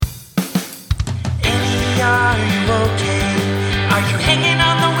are you okay? Are you hanging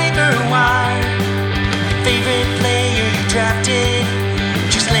on the waiver wire? Your favorite player you drafted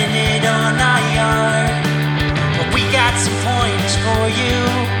just landed on IR. Well, we got some pointers for you,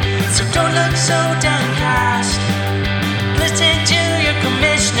 so don't look so downcast. Listen to your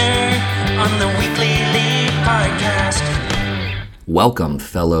commissioner on the Weekly League Podcast. Welcome,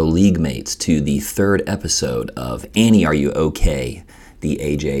 fellow league mates, to the third episode of Annie, Are You Okay? The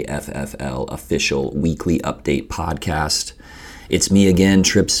AJFFL official weekly update podcast. It's me again,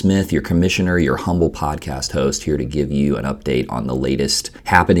 Trip Smith, your commissioner, your humble podcast host, here to give you an update on the latest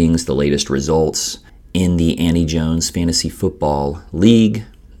happenings, the latest results in the Annie Jones Fantasy Football League.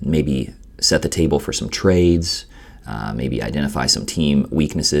 Maybe set the table for some trades, maybe identify some team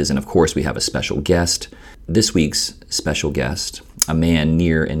weaknesses, and of course we have a special guest. This week's special guest, a man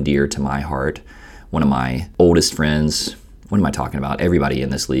near and dear to my heart, one of my oldest friends. What am I talking about? Everybody in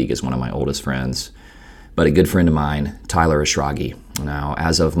this league is one of my oldest friends, but a good friend of mine, Tyler Ashragi. Now,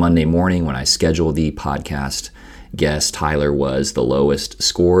 as of Monday morning when I scheduled the podcast guest, Tyler was the lowest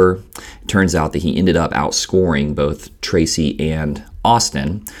scorer. It turns out that he ended up outscoring both Tracy and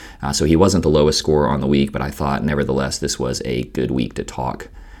Austin, so he wasn't the lowest scorer on the week, but I thought nevertheless this was a good week to talk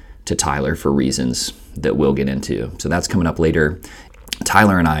to Tyler for reasons that we'll get into. So that's coming up later.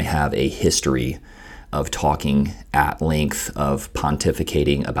 Tyler and I have a history of talking at length, of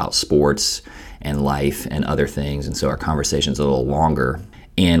pontificating about sports and life and other things, and so our conversation's a little longer.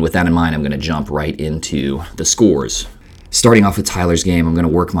 And with that in mind, I'm going to jump right into the scores. Starting off with Tyler's game, I'm going to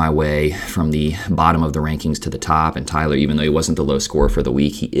work my way from the bottom of the rankings to the top, and Tyler, even though he wasn't the low scorer for the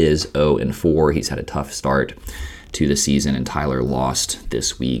week, he is 0-4. He's had a tough start to the season, and Tyler lost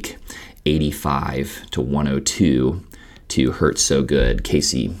this week 85-102 to Hurt So Good.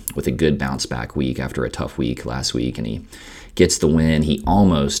 Casey with a good bounce back week after a tough week last week, and he gets the win. He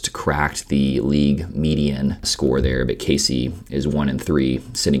almost cracked the league median score there, but Casey is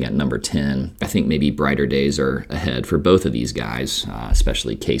 1-3, sitting at number 10. I think maybe brighter days are ahead for both of these guys,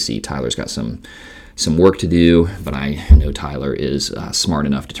 especially Casey. Tyler's got some work to do, but I know Tyler is smart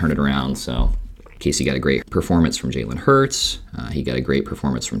enough to turn it around, so Casey got a great performance from Jalen Hurts. He got a great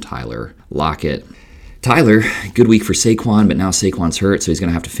performance from Tyler Lockett. Tyler, good week for Saquon, but now Saquon's hurt, so he's going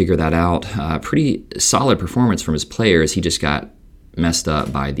to have to figure that out. Pretty solid performance from his players. He just got messed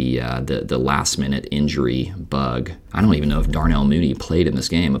up by the last-minute injury bug. I don't even know if Darnell Mooney played in this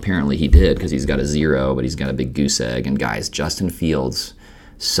game. Apparently he did, because he's got a 0, but he's got a big goose egg. And guys, Justin Fields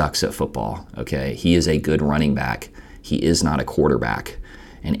sucks at football, okay? He is a good running back. He is not a quarterback.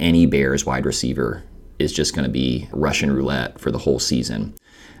 And any Bears wide receiver is just going to be Russian roulette for the whole season.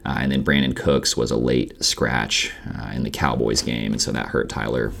 And then Brandon Cooks was a late scratch in the Cowboys game, and so that hurt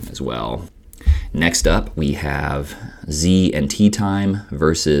Tyler as well. Next up, we have Z and Tea Time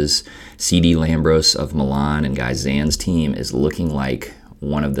versus CD Lambros of Milan. And guys, Zan's team is looking like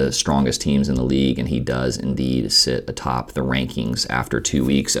one of the strongest teams in the league, and he does indeed sit atop the rankings after 2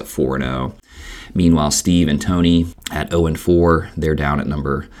 weeks at 4-0. Meanwhile, Steve and Tony at 0-4, they're down at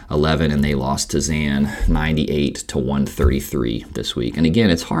number 11, and they lost to Zan 98-133 this week. And again,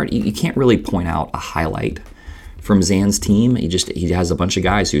 it's hard. You can't really point out a highlight from Zan's team. He has a bunch of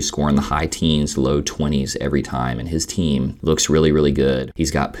guys who score in the high teens, low 20s every time, and his team looks really, really good.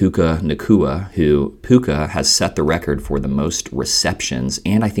 He's got Puka Nacua, who Puka has set the record for the most receptions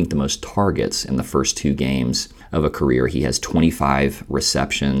and I think the most targets in the first 2 games of a career. He has 25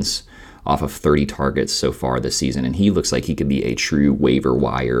 receptions off of 30 targets so far this season, and he looks like he could be a true waiver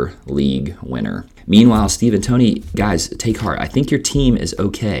wire league winner. Meanwhile, Steve and Tony, guys, take heart. I think your team is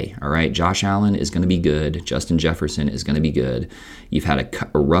okay, all right? Josh Allen is going to be good. Justin Jefferson is going to be good. You've had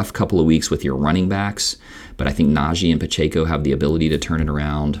a rough couple of weeks with your running backs, but I think Najee and Pacheco have the ability to turn it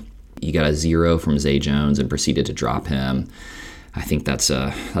around. You got a 0 from Zay Jones and proceeded to drop him. I think that's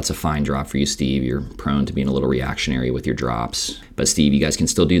a fine drop for you, Steve. You're prone to being a little reactionary with your drops. But Steve, you guys can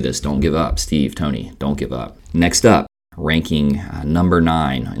still do this. Don't give up. Steve, Tony, don't give up. Next up, ranking number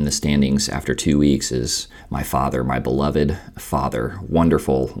 9 in the standings after 2 weeks is my father, my beloved father.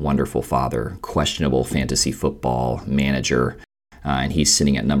 Wonderful, wonderful father. Questionable fantasy football manager. And he's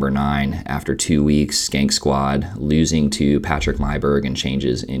sitting at number 9 after 2 weeks. Skank Squad losing to Patrick Myberg and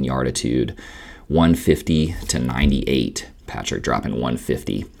changes in yarditude. 150-98. Patrick dropping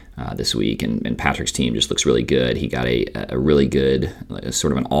 150 this week, and Patrick's team just looks really good. He got a really good,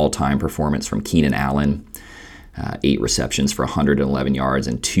 sort of an all-time performance from Keenan Allen, 8 receptions for 111 yards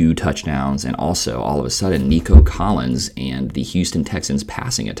and 2 touchdowns, and also, all of a sudden, Nico Collins and the Houston Texans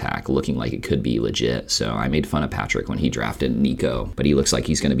passing attack looking like it could be legit. So I made fun of Patrick when he drafted Nico, but he looks like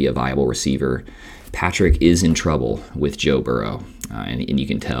he's going to be a viable receiver. Patrick is in trouble with Joe Burrow. And you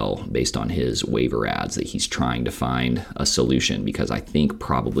can tell based on his waiver ads that he's trying to find a solution, because I think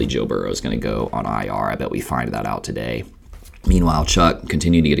probably Joe Burrow is going to go on IR. I bet we find that out today. Meanwhile, Chuck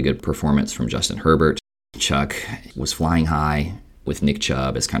continued to get a good performance from Justin Herbert. Chuck was flying high with Nick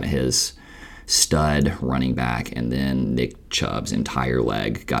Chubb as kind of his stud running back, and then Nick Chubb's entire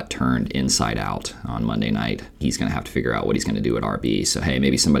leg got turned inside out on Monday night. He's going to have to figure out what he's going to do at RB. So, hey,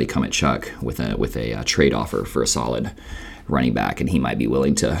 maybe somebody come at Chuck with a trade offer for a solid running back, and he might be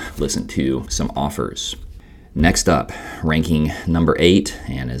willing to listen to some offers. Next up, ranking number 8,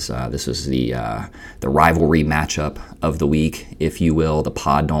 and this is the rivalry matchup of the week, if you will. The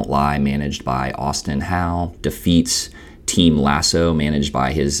Pod Don't Lie, managed by Austin Howe, defeats Team Lasso, managed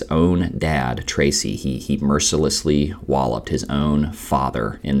by his own dad, Tracy. He mercilessly walloped his own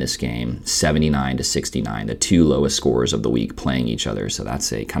father in this game, 79-69, the 2 lowest scorers of the week playing each other. So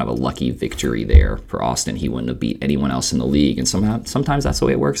that's a kind of a lucky victory there for Austin. He wouldn't have beat anyone else in the league. And sometimes that's the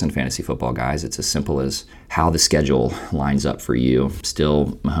way it works in fantasy football, guys. It's as simple as how the schedule lines up for you.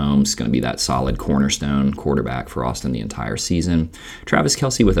 Still, Mahomes going to be that solid cornerstone quarterback for Austin the entire season. Travis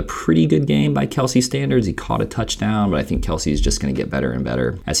Kelce with a pretty good game by Kelce standards. He caught a touchdown, but I think Kelce is just going to get better and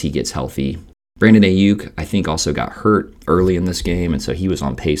better as he gets healthy. Brandon Ayuk, I think, also got hurt early in this game, and so he was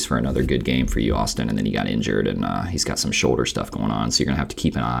on pace for another good game for you, Austin, and then he got injured, and he's got some shoulder stuff going on, so you're going to have to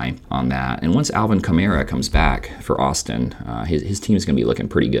keep an eye on that. And once Alvin Kamara comes back for Austin, his team is going to be looking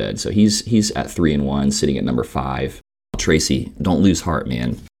pretty good. So he's at 3-1, sitting at number 5. Tracy, don't lose heart,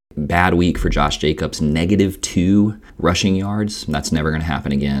 man. Bad week for Josh Jacobs, -2 rushing yards. That's never going to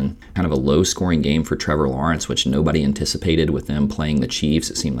happen again. Kind of a low-scoring game for Trevor Lawrence, which nobody anticipated with them playing the Chiefs.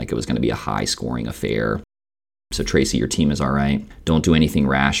 It seemed like it was going to be a high-scoring affair. So, Tracy, your team is all right. Don't do anything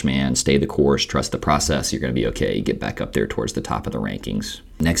rash, man. Stay the course. Trust the process. You're going to be okay. Get back up there towards the top of the rankings.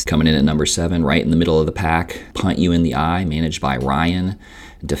 Next, coming in at number 7, right in the middle of the pack, Punt You in the Eye, managed by Ryan,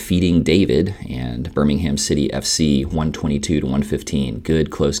 defeating David and Birmingham City FC 122-115.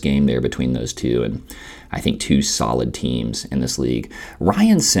 Good close game there between those two, and I think 2 solid teams in this league.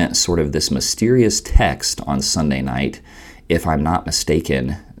 Ryan sent sort of this mysterious text on Sunday night. If I'm not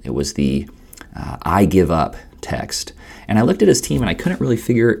mistaken, it was the I give up text. And I looked at his team and I couldn't really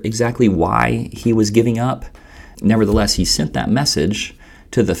figure exactly why he was giving up. Nevertheless, he sent that message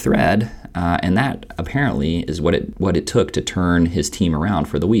to the thread, and that apparently is what it took to turn his team around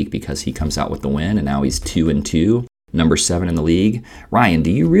for the week, because he comes out with the win and now he's 2-2, number 7 in the league. Ryan, do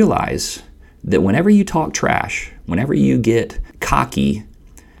you realize that whenever you talk trash, whenever you get cocky,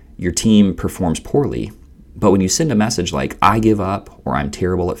 your team performs poorly? But when you send a message like, I give up, or I'm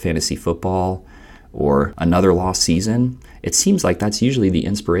terrible at fantasy football, or another lost season, it seems like that's usually the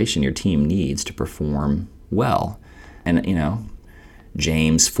inspiration your team needs to perform well. And,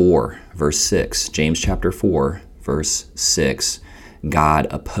 James 4, verse 6, James chapter 4, verse 6, God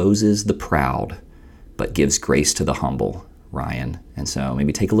opposes the proud, but gives grace to the humble, Ryan. And so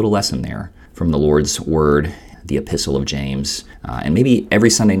maybe take a little lesson there from the Lord's word, the epistle of James. And maybe every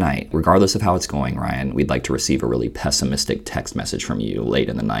Sunday night, regardless of how it's going, Ryan, we'd like to receive a really pessimistic text message from you late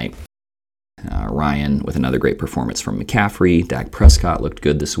in the night. Ryan with another great performance from McCaffrey. Dak Prescott looked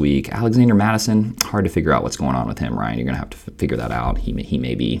good this week. Alexander Madison, hard to figure out what's going on with him, Ryan. You're going to have to figure that out. He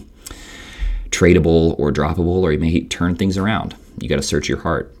may be tradable or droppable, or he may turn things around. You got to search your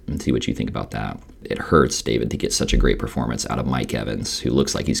heart and see what you think about that. It hurts, David, to get such a great performance out of Mike Evans, who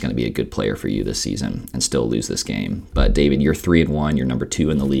looks like he's going to be a good player for you this season, and still lose this game. But David, you're 3-1. You're number 2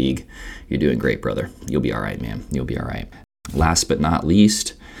 in the league. You're doing great, brother. You'll be all right, man. You'll be all right. Last but not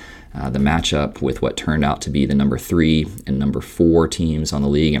least, the matchup with what turned out to be the number 3 and number 4 teams on the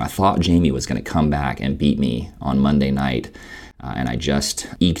league. And I thought Jamie was going to come back and beat me on Monday night. And I just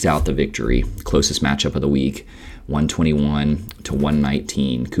eked out the victory. Closest matchup of the week,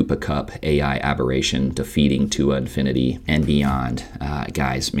 121-119. Koopa Cup AI Aberration defeating Tua Infinity and beyond.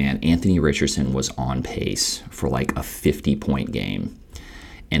 Guys, man, Anthony Richardson was on pace for like a 50-point game.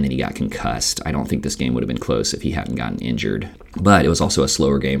 And then he got concussed. I don't think this game would have been close if he hadn't gotten injured. But it was also a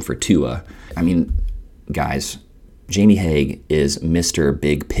slower game for Tua. I mean, guys, Jamie Haig is Mr.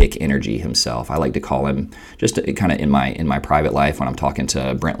 Big Pick Energy himself. I like to call him, just kind of in my private life when I'm talking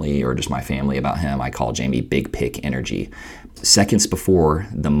to Brentley or just my family about him, I call Jamie Big Pick Energy. Seconds before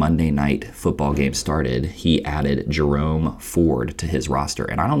the Monday night football game started, he added Jerome Ford to his roster.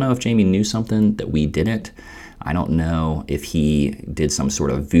 And I don't know if Jamie knew something that we didn't. I don't know if he did some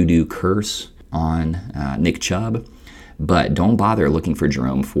sort of voodoo curse on Nick Chubb, but don't bother looking for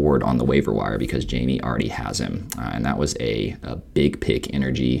Jerome Ford on the waiver wire because Jamie already has him. And that was a big pick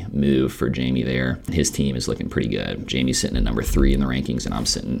energy move for Jamie there. His team is looking pretty good. Jamie's sitting at number 3 in the rankings, and I'm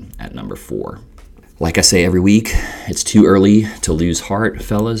sitting at number 4. Like I say every week, it's too early to lose heart,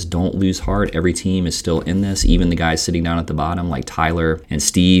 fellas. Don't lose heart. Every team is still in this, even the guys sitting down at the bottom like Tyler and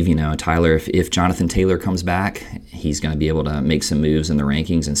Steve. Tyler, if Jonathan Taylor comes back, he's going to be able to make some moves in the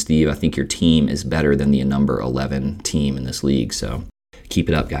rankings. And Steve, I think your team is better than the number 11 team in this league. So keep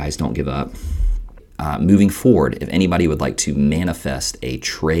it up, guys. Don't give up. Moving forward, if anybody would like to manifest a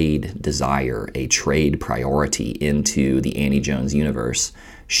trade desire, a trade priority into the Annie Jones universe,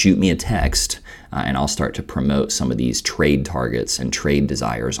 shoot me a text and I'll start to promote some of these trade targets and trade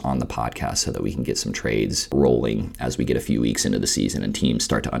desires on the podcast so that we can get some trades rolling as we get a few weeks into the season and teams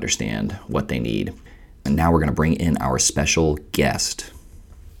start to understand what they need. And now we're going to bring in our special guest.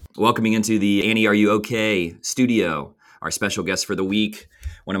 Welcoming into the Annie, Are You OK studio, our special guest for the week,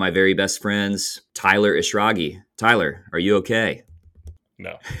 one of my very best friends, Tyler Ishragi. Tyler, are you okay?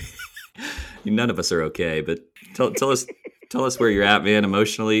 No. None of us are okay, but tell us where you're at, man,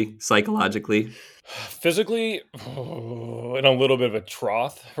 emotionally, psychologically. Physically, in a little bit of a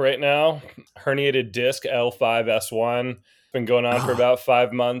trough right now. Herniated disc L5S1. Been going on for about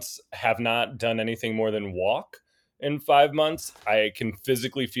 5 months. Have not done anything more than walk in 5 months. I can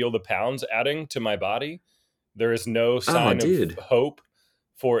physically feel the pounds adding to my body. There is no sign of hope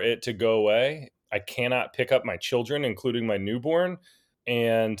for it to go away. I cannot pick up my children, including my newborn.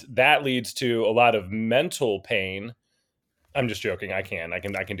 And that leads to a lot of mental pain. I'm just joking. I can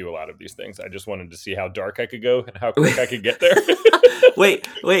do a lot of these things. I just wanted to see how dark I could go and how quick I could get there. Wait.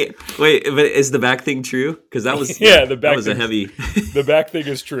 But is the back thing true? Because that was a heavy. The back thing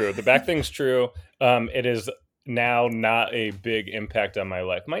is true. The back thing's true. It is now not a big impact on my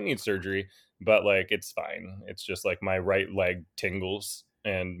life. Might need surgery, but it's fine. It's just my right leg tingles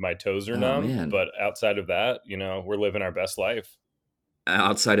and my toes are numb. Man. But outside of that, we're living our best life.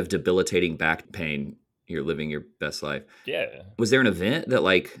 Outside of debilitating back pain, you're living your best life. Yeah. Was there an event that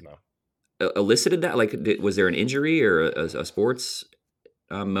elicited that? Was there an injury or a sports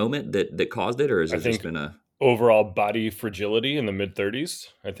moment that caused it, or has it just been a overall body fragility in the mid-30s?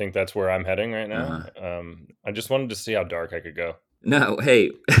 I think that's where I'm heading right now. I just wanted to see how dark I could go. No,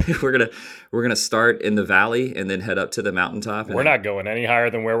 hey, we're gonna start in the valley and then head up to the mountaintop. We're not going any higher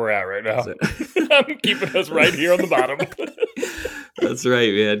than where we're at right now. I'm keeping us right here on the bottom. That's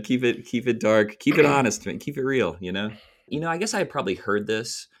right, man. Keep it dark. Keep it honest, man. Keep it real. I guess I probably heard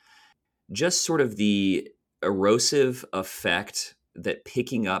this. Just sort of the erosive effect that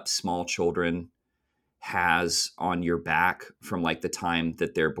picking up small children has on your back from the time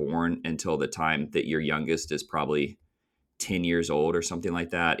that they're born until the time that your youngest is probably 10 years old or something like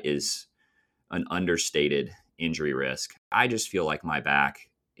that is an understated injury risk. I just feel like my back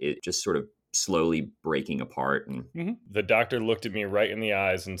is just sort of slowly breaking apart. And The doctor looked at me right in the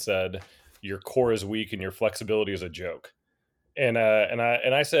eyes and said, "Your core is weak and your flexibility is a joke." And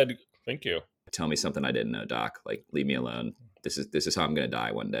I said, "Thank you." Tell me something I didn't know, Doc. Leave me alone. This is how I'm going to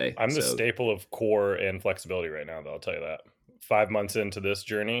die one day. I'm the staple of core and flexibility right now, though. I'll tell you that. 5 months into this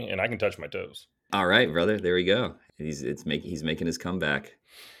journey, and I can touch my toes. All right, brother. There we go. He's making his comeback,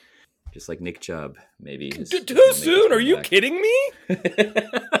 just like Nick Chubb. Maybe too soon. Are you kidding me?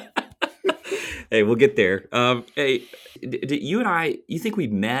 Hey, we'll get there. Hey, you and I. You think we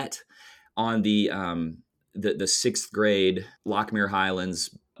met on the 6th grade Lockmere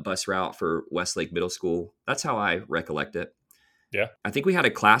Highlands bus route for Westlake Middle School? That's how I recollect it. Yeah. I think we had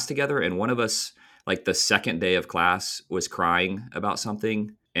a class together, and one of us, the second day of class, was crying about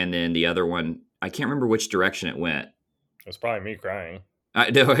something, and then the other one, I can't remember which direction it went. It was probably me crying.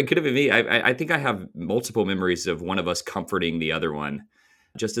 No, it could have been me. I think I have multiple memories of one of us comforting the other one,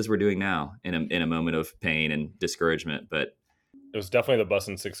 just as we're doing now in a moment of pain and discouragement. But it was definitely the bus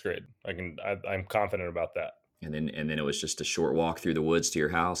in 6th grade. I'm confident about that. And then it was just a short walk through the woods to your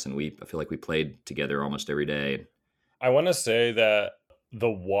house, and I feel like we played together almost every day. I want to say that the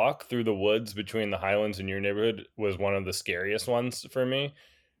walk through the woods between the Highlands and your neighborhood was one of the scariest ones for me.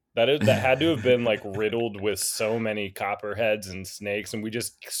 That had to have been riddled with so many copperheads and snakes, and we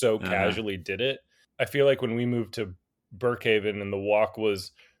just so casually did it. I feel like when we moved to Brookhaven and the walk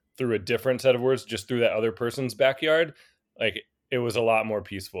was through a different set of words, just through that other person's backyard, it was a lot more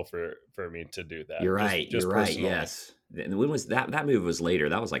peaceful for me to do that. You're right. Just You're right. Yes. And when was that? That move was later.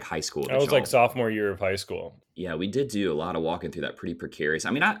 That was high school. That was sophomore year of high school. Yeah, we did do a lot of walking through that pretty precarious.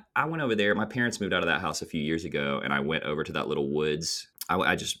 I mean, I went over there. My parents moved out of that house a few years ago, and I went over to that little woods.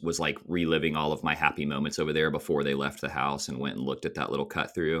 I just was reliving all of my happy moments over there before they left the house, and went and looked at that little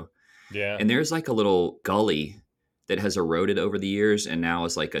cut through. Yeah. And there's a little gully that has eroded over the years and now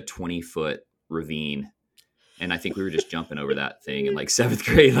is a 20-foot ravine. And I think we were just jumping over that thing in 7th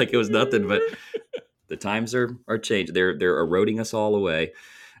grade, it was nothing. But the times are changed. They're eroding us all away.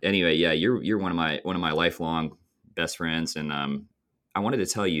 Anyway, yeah, you're one of my lifelong best friends, and I wanted to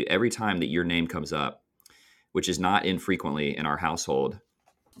tell you every time that your name comes up, which is not infrequently in our household,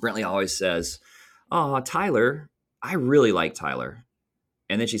 Brentley always says, "Oh, Tyler, I really like Tyler,"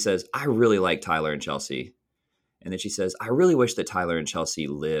 and then she says, "I really like Tyler and Chelsea," and then she says, "I really wish that Tyler and Chelsea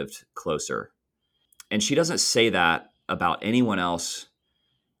lived closer," and she doesn't say that about anyone else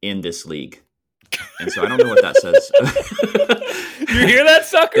in this league. And so I don't know what that says. You hear that,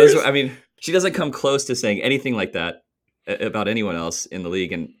 suckers? She doesn't come close to saying anything like that about anyone else in the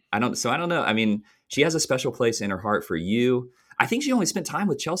league. And I don't know. I mean, she has a special place in her heart for you. I think she only spent time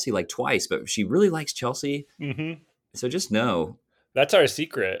with Chelsea like twice, but she really likes Chelsea. Mm-hmm. So just know. That's our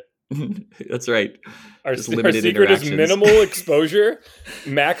secret. That's right. Our Just limited secret is interactions. minimal exposure,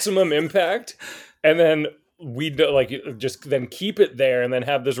 maximum impact, and then we just then keep it there, and then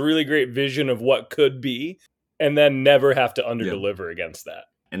have this really great vision of what could be, and then never have to underdeliver against that.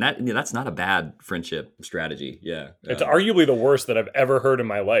 And that's not a bad friendship strategy. Yeah, it's arguably the worst that I've ever heard in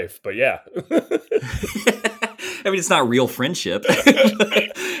my life. But yeah. I mean, it's not real friendship,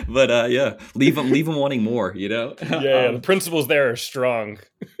 but yeah, leave them wanting more. Yeah, the principles there are strong.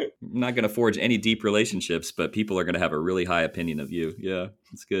 I'm not going to forge any deep relationships, but people are going to have a really high opinion of you. Yeah,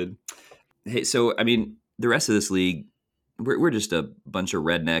 that's good. Hey, so I mean, the rest of this league, we're just a bunch of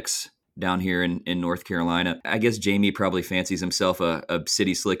rednecks down here in North Carolina. I guess Jamie probably fancies himself a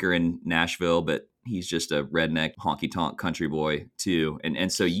city slicker in Nashville, but he's just a redneck honky tonk country boy too.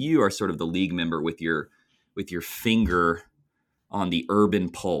 And so you are sort of the league member with your finger on the urban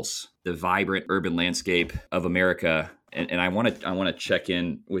pulse, the vibrant urban landscape of America. And I want to check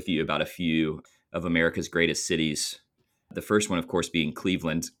in with you about a few of America's greatest cities. The first one, of course, being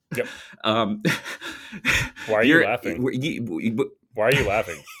Cleveland. Yep. Why are you laughing? Why are you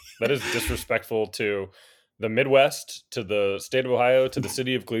laughing? That is disrespectful to the Midwest, to the state of Ohio, to the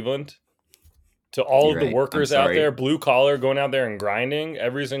city of Cleveland, to all of the workers out there, blue collar, going out there and grinding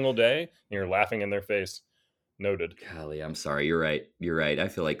every single day. And you're laughing in their face. Noted. Golly, I'm sorry. You're right. I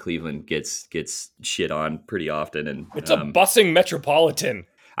feel like Cleveland gets shit on pretty often, and it's a busing metropolitan.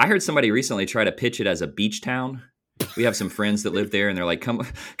 I heard somebody recently try to pitch it as a beach town. We have some friends that live there, and they're like, "Come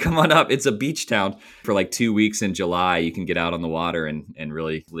on up. It's a beach town for like 2 weeks in July. You can get out on the water and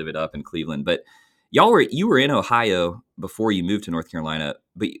really live it up in Cleveland." But you were in Ohio before you moved to North Carolina,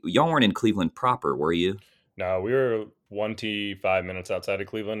 but y'all weren't in Cleveland proper, were you? No, we were 25 minutes outside of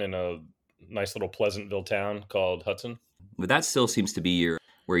Cleveland in a nice little Pleasantville town called Hudson. But that still seems to be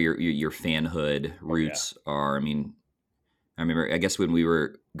where your fanhood roots are. I mean, I remember, I guess when we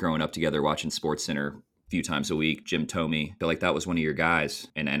were growing up together watching SportsCenter a few times a week, Jim Thome, I feel like that was one of your guys.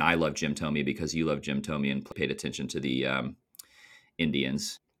 And I love Jim Thome because you love Jim Thome and paid attention to the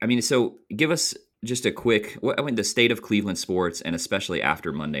Indians. I mean, so give us just a quick, the state of Cleveland sports, and especially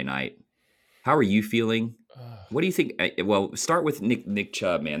after Monday night. How are you feeling? What do you think? Well, start with Nick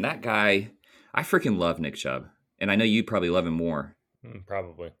Chubb, man. That guy, I freaking love Nick Chubb. And I know you probably love him more.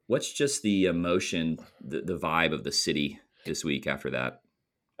 Probably. What's just the emotion, the vibe of the city this week after that?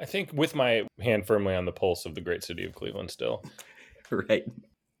 I think with my hand firmly on the pulse of the great city of Cleveland still. Right.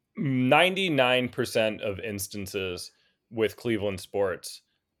 99% of instances with Cleveland sports,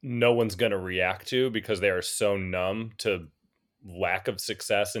 no one's going to react to because they are so numb to lack of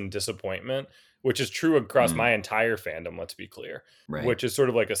success and disappointment, which is true across my entire fandom, let's be clear, right. Which is sort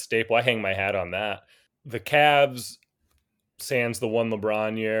of like a staple. I hang my hat on that. The Cavs, sans the one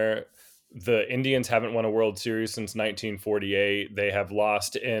LeBron year, the Indians haven't won a World Series since 1948. They have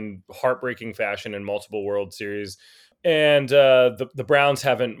lost in heartbreaking fashion in multiple World Series. And the Browns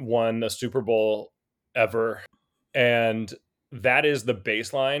haven't won a Super Bowl ever. And that is the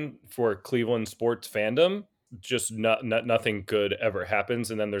baseline for Cleveland sports fandom. Just nothing good ever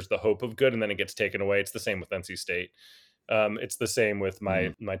happens, and then there's the hope of good, and then it gets taken away. It's the same with NC State. It's the same with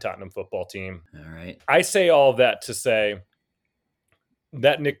my Tottenham football team. All right. I say all of that to say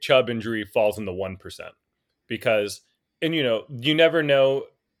that Nick Chubb injury falls in the 1%, because, and you never know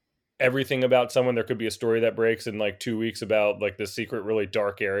everything about someone. There could be a story that breaks in like 2 weeks about like the secret, really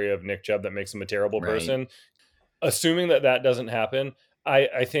dark area of Nick Chubb that makes him a terrible person. Assuming that doesn't happen,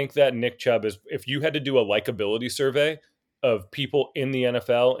 I think that Nick Chubb is, if you had to do a likability survey of people in the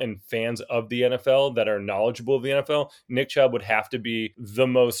NFL and fans of the NFL that are knowledgeable of the NFL, Nick Chubb would have to be the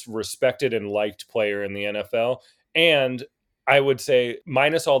most respected and liked player in the NFL. And I would say,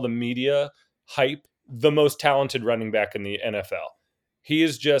 minus all the media hype, the most talented running back in the NFL. He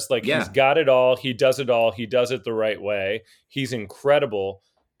is just like, he's got it all. He does it all. He does it the right way. He's incredible.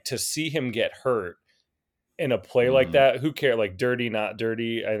 To see him get hurt in a play like that, who cares? Like, dirty, not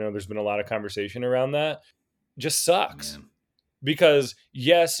dirty. I know there's been a lot of conversation around that. Just sucks. Because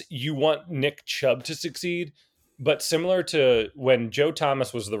yes, you want Nick Chubb to succeed, but similar to when Joe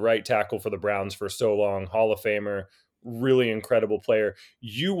Thomas was the right tackle for the Browns for so long, Hall of Famer, really incredible player,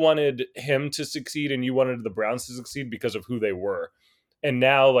 you wanted him to succeed and you wanted the Browns to succeed because of who they were. And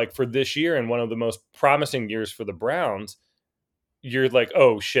now, like for this year and one of the most promising years for the Browns, you're like,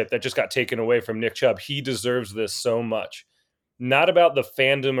 oh shit, that just got taken away from Nick Chubb. He deserves this so much. Not about the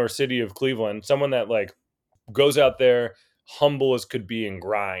fandom or city of Cleveland, someone that like goes out there humble as could be and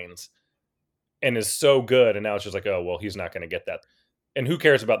grinds and is so good. And now it's just like, oh, well, he's not going to get that. And who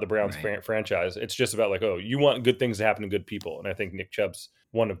cares about the Browns franchise? It's just about like, oh, you want good things to happen to good people. And I think Nick Chubb's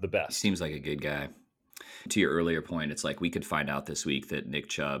one of the best. He seems like a good guy. To your earlier point, it's like we could find out this week that Nick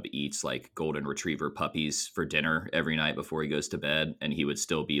Chubb eats like golden retriever puppies for dinner every night before he goes to bed, and he would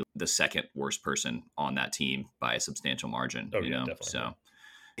still be the second worst person on that team by a substantial margin. Definitely. So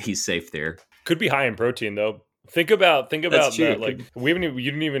he's safe there. Could be high in protein though. Think about that. Like you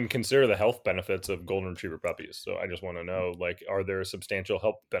didn't even consider the health benefits of golden retriever puppies. So I just want to know, like, are there substantial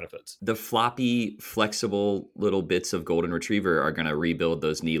health benefits? The floppy, flexible little bits of golden retriever are going to rebuild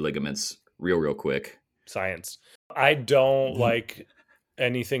those knee ligaments real quick. Science. I don't like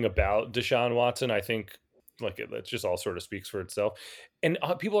anything about Deshaun Watson. I think like that just all sort of speaks for itself. And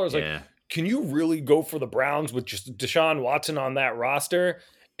people are like, can you really go for the Browns with just Deshaun Watson on that roster?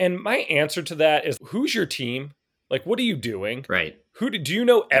 And my answer to that is, who's your team? Like, what are you doing? Right. Do you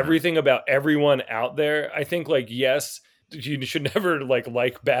know everything about everyone out there? I think like, yes, you should never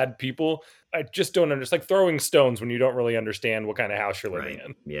like bad people. I just don't understand. It's like throwing stones when you don't really understand what kind of house you're living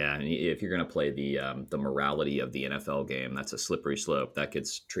in. Yeah, and if you're going to play the morality of the NFL game, that's a slippery slope. That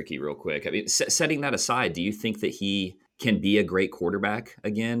gets tricky real quick. I mean, setting that aside, do you think that he can be a great quarterback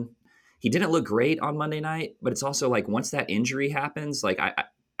again? He didn't look great on Monday night, but it's also like once that injury happens, like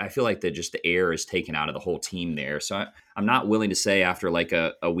I feel like the air is taken out of the whole team there. So I'm not willing to say after like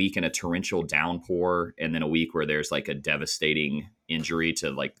a week in a torrential downpour and then a week where there's like a devastating injury to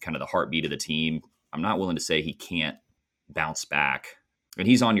like kind of the heartbeat of the team, I'm not willing to say he can't bounce back. And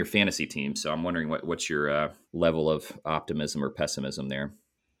he's on your fantasy team. So I'm wondering what's your level of optimism or pessimism there?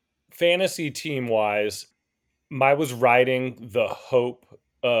 Fantasy team wise, I was riding the hope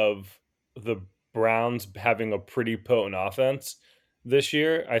of the Browns having a pretty potent offense this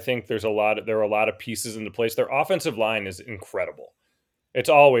year. I think there are a lot of pieces into place. Their offensive line is incredible. It's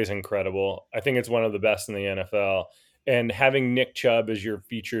always incredible. I think it's one of the best in the NFL. And having Nick Chubb as your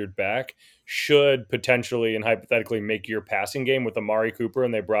featured back should potentially and hypothetically make your passing game with Amari Cooper,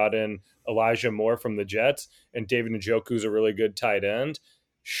 and they brought in Elijah Moore from the Jets, and David Njoku's a really good tight end,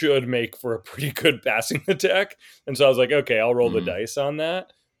 should make for a pretty good passing attack. And so I was like, okay, I'll roll the dice on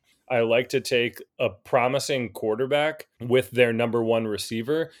that. I like to take a promising quarterback with their number one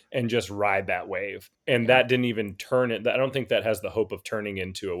receiver and just ride that wave. And that didn't even turn it. I don't think that has the hope of turning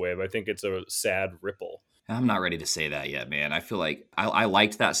into a wave. I think it's a sad ripple. I'm not ready to say that yet, man. I feel like I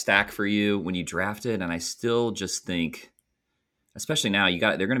liked that stack for you when you drafted, and I still just think, especially now,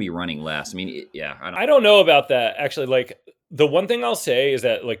 they're going to be running less. I mean, I don't know about that, actually. Like, the one thing I'll say is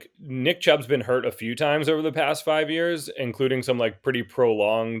that like Nick Chubb's been hurt a few times over the past 5 years, including some like pretty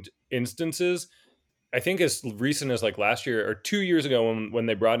prolonged instances. I think as recent as like last year or 2 years ago when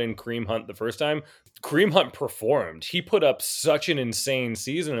they brought in Kareem Hunt the first time, Kareem Hunt performed. He put up such an insane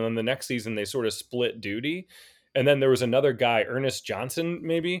season. And then the next season they sort of split duty. And then there was another guy, Ernest Johnson,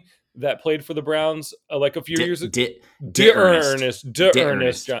 maybe, that played for the Browns like a few years ago. Ernest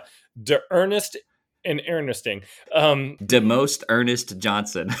and Ernesting. The most Ernest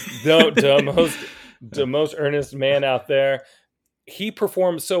Johnson. the most earnest man out there. He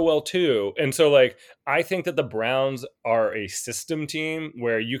performed so well too. And so like, I think that the Browns are a system team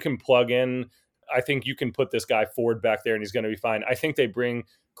where you can plug in. I think you can put this guy Ford back there and he's going to be fine. I think they bring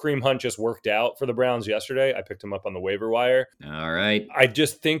Kareem Hunt just worked out for the Browns yesterday. I picked him up on the waiver wire. All right. I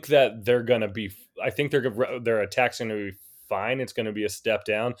just think that they're going to be, I think their attack's going to be fine. It's going to be a step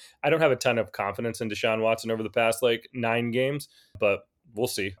down. I don't have a ton of confidence in Deshaun Watson over the past like 9 games, but we'll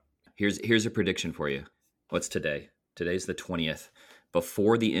see. Here's a prediction for you. What's today? Today's the 20th.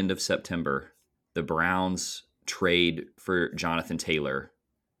 Before the end of September, the Browns trade for Jonathan Taylor,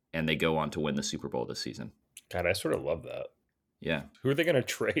 and they go on to win the Super Bowl this season. God, I sort of love that. Yeah. Who are they going to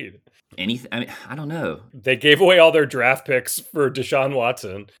trade? Anything? I mean, I don't know. They gave away all their draft picks for Deshaun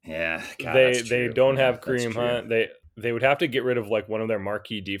Watson. Yeah. God, they don't have Kareem Hunt. They would have to get rid of like one of their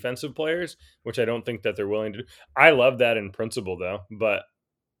marquee defensive players, which I don't think that they're willing to do. I love that in principle though, but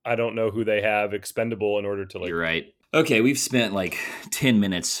I don't know who they have expendable in order to like. You're right. Okay, we've spent like 10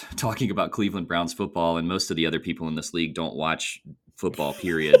 minutes talking about Cleveland Browns football, and most of the other people in this league don't watch football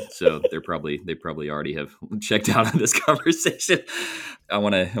period. So they probably already have checked out on this conversation. I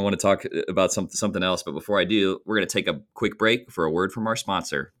want to talk about something else, but before I do, we're going to take a quick break for a word from our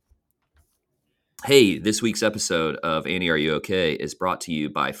sponsor. Hey, this week's episode of Annie, Are You Okay? Is brought to you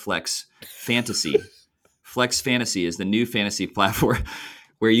by Flex Fantasy. Flex Fantasy is the new fantasy platform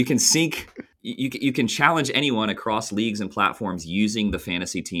where you can you can challenge anyone across leagues and platforms using the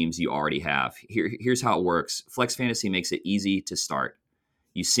fantasy teams you already have. Here's how it works. Flex Fantasy makes it easy to start.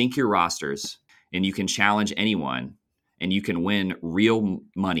 You sync your rosters, and you can challenge anyone, and you can win real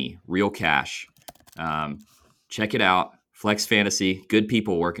money, real cash. Check it out. Flex Fantasy. Good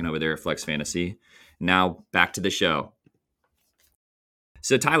people working over there at Flex Fantasy. Now back to the show.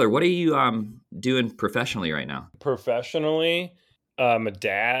 So Tyler, what are you doing professionally right now? Professionally, I'm a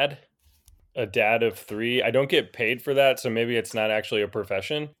dad of 3. I don't get paid for that, so maybe it's not actually a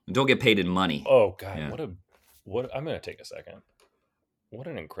profession. Don't get paid in money. Oh God, Yeah. what? I'm gonna take a second. What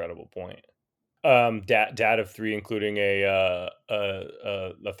an incredible point. Dad of 3, including a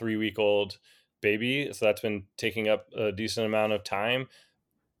 3-week-old baby. So that's been taking up a decent amount of time.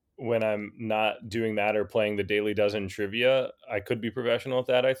 When I'm not doing that or playing the Daily Dozen trivia, I could be professional at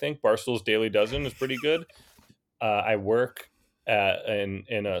that. I think Barstool's Daily Dozen is pretty good. I work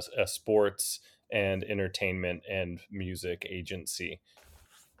in a sports and entertainment and music agency.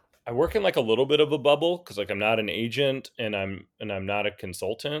 I work in like a little bit of a bubble because like I'm not an agent and I'm not a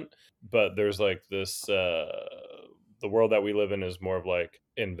consultant, but there's like this the world that we live in is more of like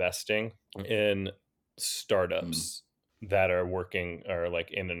investing in startups that are working or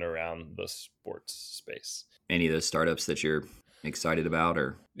like in and around the sports space. Any of those startups that you're excited about,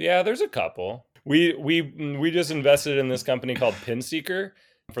 or? Yeah, there's a couple. We just invested in this company called PinSeeker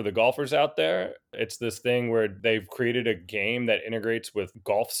for the golfers out there. It's this thing where they've created a game that integrates with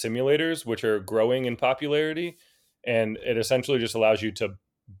golf simulators, which are growing in popularity. And it essentially just allows you to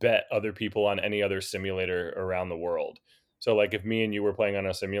bet other people on any other simulator around the world. So like if me and you were playing on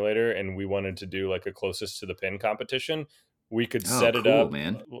a simulator and we wanted to do like a closest to the pin competition, we could set it up,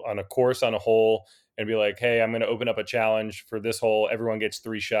 man, on a course on a hole and be like, hey, I'm going to open up a challenge for this hole. Everyone gets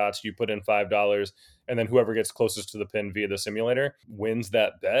 3 shots. You put in $5. And then whoever gets closest to the pin via the simulator wins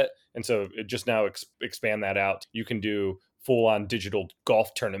that bet. And so it just now expand that out. You can do full on digital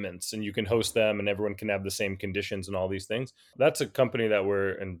golf tournaments and you can host them and everyone can have the same conditions and all these things. That's a company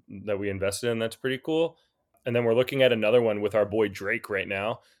that we invested in. That's pretty cool. And then we're looking at another one with our boy Drake right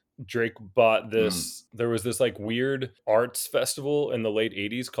now. Drake bought this. There was this like weird arts festival in the late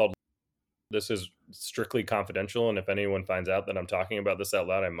 80s called, this is strictly confidential. And if anyone finds out that I'm talking about this out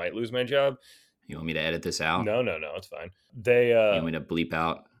loud, I might lose my job. You want me to edit this out? No, it's fine. They you want me to bleep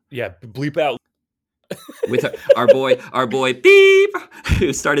out? Yeah, bleep out. With our boy Beep,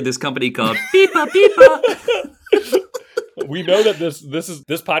 who started this company called Beepa Beepa. We know that this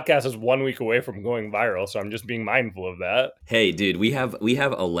podcast is 1 week away from going viral, so I'm just being mindful of that. Hey, dude, we have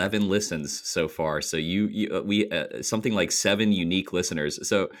 11 listens so far. So we something like 7 unique listeners.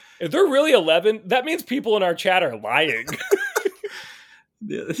 So if there really 11, that means people in our chat are lying.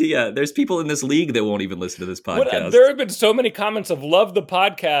 Yeah, there's people in this league that won't even listen to this podcast. There have been so many comments of love the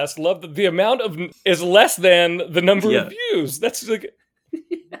podcast, love the amount of is less than the number of views. That's like,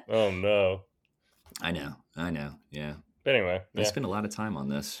 oh no. I know. Yeah. But anyway, I spent a lot of time on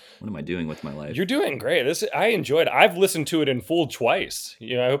this. What am I doing with my life? You're doing great. I enjoyed it. I've listened to it in full twice.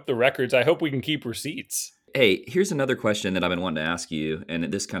 I hope we can keep receipts. Hey, here's another question that I've been wanting to ask you, and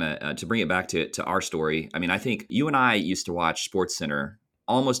this kind of to bring it back to our story. I mean, I think you and I used to watch SportsCenter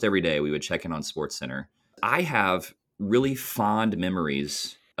almost every day. We would check in on SportsCenter. I have really fond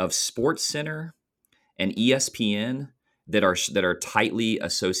memories of SportsCenter and ESPN that are tightly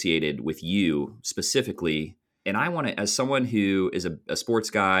associated with you specifically. And I want to, as someone who is a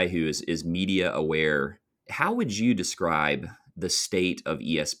sports guy who is media aware, how would you describe the state of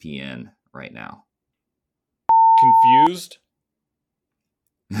ESPN right now? Confused.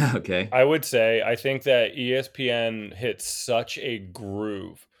 Okay. I would say, I think that ESPN hit such a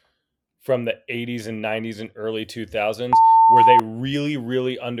groove from the 80s and 90s and early 2000s where they really,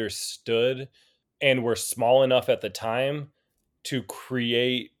 really understood and were small enough at the time to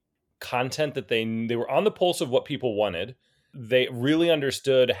create content that they were on the pulse of what people wanted. They really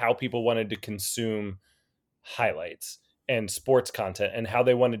understood how people wanted to consume highlights and sports content and how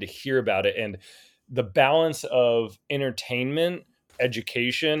they wanted to hear about it. And the balance of entertainment,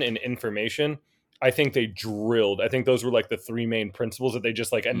 education, and information, I think they drilled. I think those were like the 3 main principles that they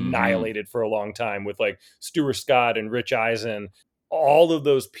just like annihilated for a long time with like Stuart Scott and Rich Eisen, all of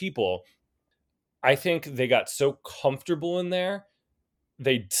those people. I think they got so comfortable in there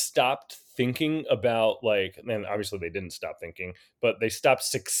they stopped thinking about like, and obviously they didn't stop thinking, but they stopped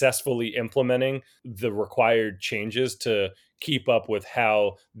successfully implementing the required changes to keep up with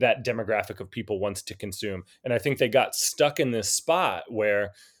how that demographic of people wants to consume. And I think they got stuck in this spot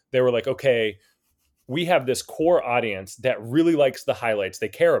where they were like, okay, we have this core audience that really likes the highlights. They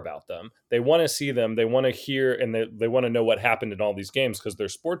care about them. They want to see them. They want to hear, and they want to know what happened in all these games because they're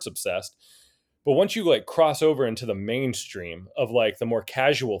sports obsessed. But once you like cross over into the mainstream of like the more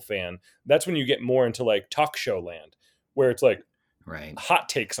casual fan, that's when you get more into like talk show land, where it's like Right. hot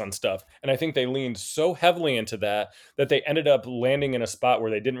takes on stuff. And I think they leaned so heavily into that they ended up landing in a spot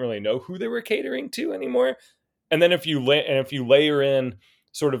where they didn't really know who they were catering to anymore. And then if you layer in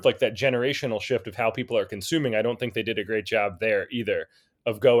sort of like that generational shift of how people are consuming, I don't think they did a great job there either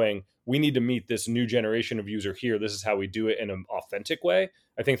of going, we need to meet this new generation of user here. This is how we do it in an authentic way.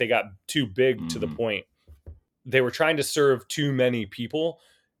 I think they got too big to the point. They were trying to serve too many people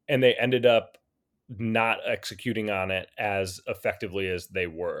and they ended up not executing on it as effectively as they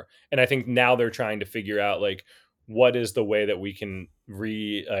were. And I think now they're trying to figure out like, what is the way that we can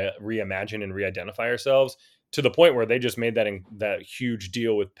reimagine and re-identify ourselves, to the point where they just made that huge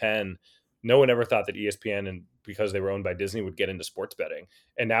deal with Penn. No one ever thought that ESPN, and because they were owned by Disney, would get into sports betting.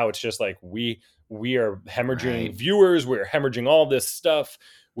 And now it's just like, we are hemorrhaging viewers. We're hemorrhaging all this stuff.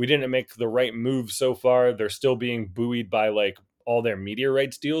 We didn't make the right move so far. They're still being buoyed by like all their media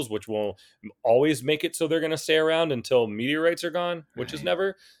rights deals, which will always make it so they're going to stay around until media rights are gone, which is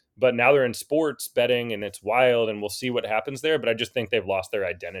never. But now they're in sports betting and it's wild, and we'll see what happens there. But I just think they've lost their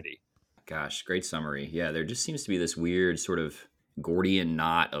identity. Gosh, great summary. Yeah, there just seems to be this weird sort of Gordian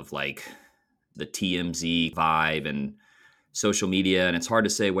knot of like the TMZ vibe and social media, and it's hard to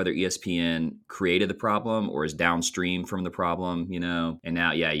say whether ESPN created the problem or is downstream from the problem, you know. And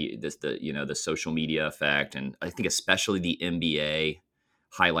now, the social media effect, and I think especially the NBA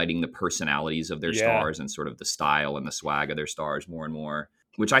highlighting the personalities of their stars and sort of the style and the swag of their stars more and more,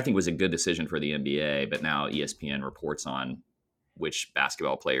 which I think was a good decision for the NBA. But now ESPN reports on which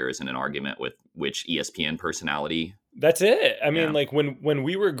basketball player is in an argument with which ESPN personality. That's it. I mean, like when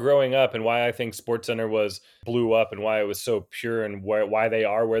we were growing up, and why I think SportsCenter blew up and why it was so pure, and why they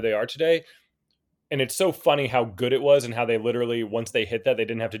are where they are today. And it's so funny how good it was, and how they literally, once they hit that, they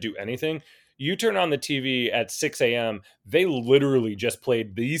didn't have to do anything. You turn on the TV at 6 a.m., they literally just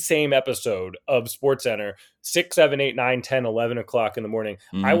played the same episode of SportsCenter 6, 7, 8, 9, 10, 11 o'clock in the morning.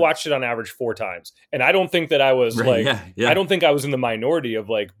 Mm-hmm. I watched it on average 4 times. And I don't think that I was I don't think I was in the minority of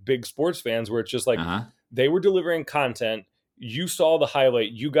like big sports fans where it's just like, they were delivering content. You saw the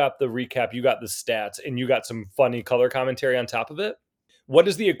highlight, you got the recap, you got the stats, and you got some funny color commentary on top of it. What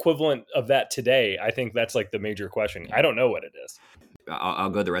is the equivalent of that today? I think that's like the major question. I don't know what it is. I'll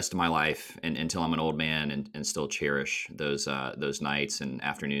go the rest of my life until I'm an old man and still cherish those nights and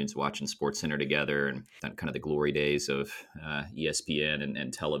afternoons watching SportsCenter together, and kind of the glory days of ESPN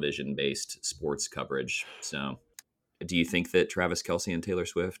and television-based sports coverage. So do you think that Travis Kelce and Taylor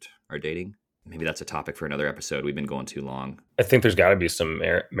Swift are dating? Maybe that's a topic for another episode. We've been going too long. I think there's got to be some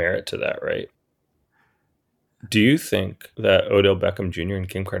merit to that, right? Do you think that Odell Beckham Jr. and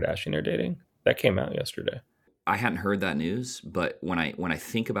Kim Kardashian are dating? That came out yesterday. I hadn't heard that news, but when I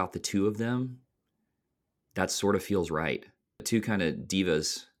think about the two of them, that sort of feels right. The two kind of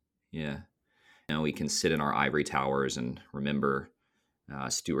divas, yeah. You know, we can sit in our ivory towers and remember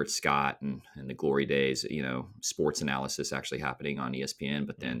Stuart Scott and the glory days, you know, sports analysis actually happening on ESPN,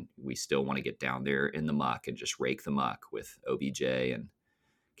 but then we still want to get down there in the muck and just rake the muck with OBJ and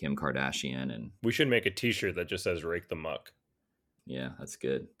Kim Kardashian. And we should make a t-shirt that just says rake the muck. Yeah, that's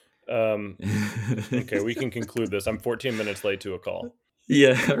good. Okay, we can conclude this. I'm 14 minutes late to a call.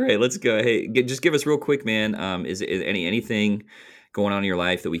 Yeah, all right, let's go. Hey, just give us real quick, man. Is anything going on in your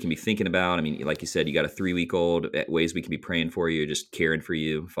life that we can be thinking about? I mean, like you said, you got a 3-week-old. Ways we can be praying for you, just caring for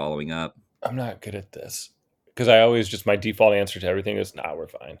you, following up. I'm not good at this because I always just, my default answer to everything is, nah, we're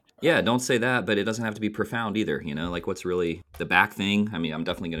fine. Yeah, don't say that, but it doesn't have to be profound either. You know, like what's really the back thing? I mean, I'm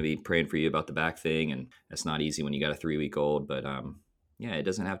definitely going to be praying for you about the back thing, and that's not easy when you got a 3-week-old, but yeah, it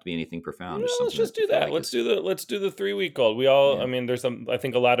doesn't have to be anything profound. Let's just do that. Let's do the 3-week-old. We all, yeah. I mean, I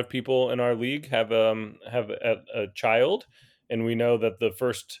think a lot of people in our league have a child, and we know that the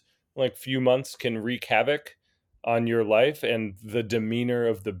first like few months can wreak havoc on your life, and the demeanor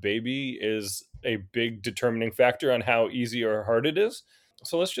of the baby is a big determining factor on how easy or hard it is.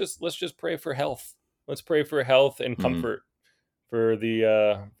 So let's just pray for health. Let's pray for health and comfort. For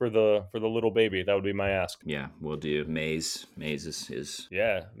the little baby. That would be my ask. Yeah, we'll do. Maze is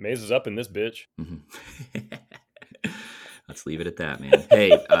yeah, Maze is up in this bitch. Let's leave it at that, man.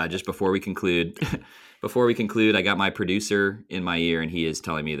 Hey, just before we conclude, Before we conclude, I got my producer in my ear, and he is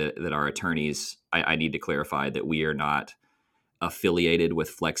telling me that our attorneys, I need to clarify that we are not affiliated with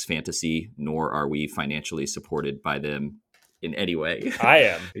Flex Fantasy, nor are we financially supported by them in any way. I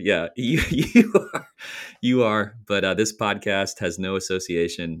am. Yeah, you are. But this podcast has no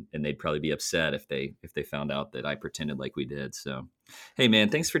association, and they'd probably be upset if they found out that I pretended like we did. So, hey, man,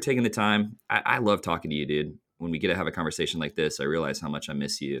 thanks for taking the time. I love talking to you, dude. When we get to have a conversation like this, I realize how much I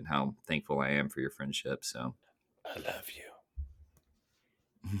miss you and how thankful I am for your friendship. So, I love you.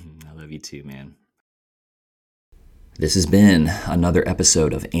 I love you too, man. This has been another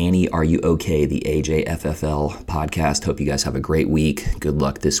episode of Annie, Are You Okay? The AJFFL podcast. Hope you guys have a great week. Good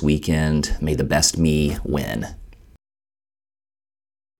luck this weekend. May the best me win.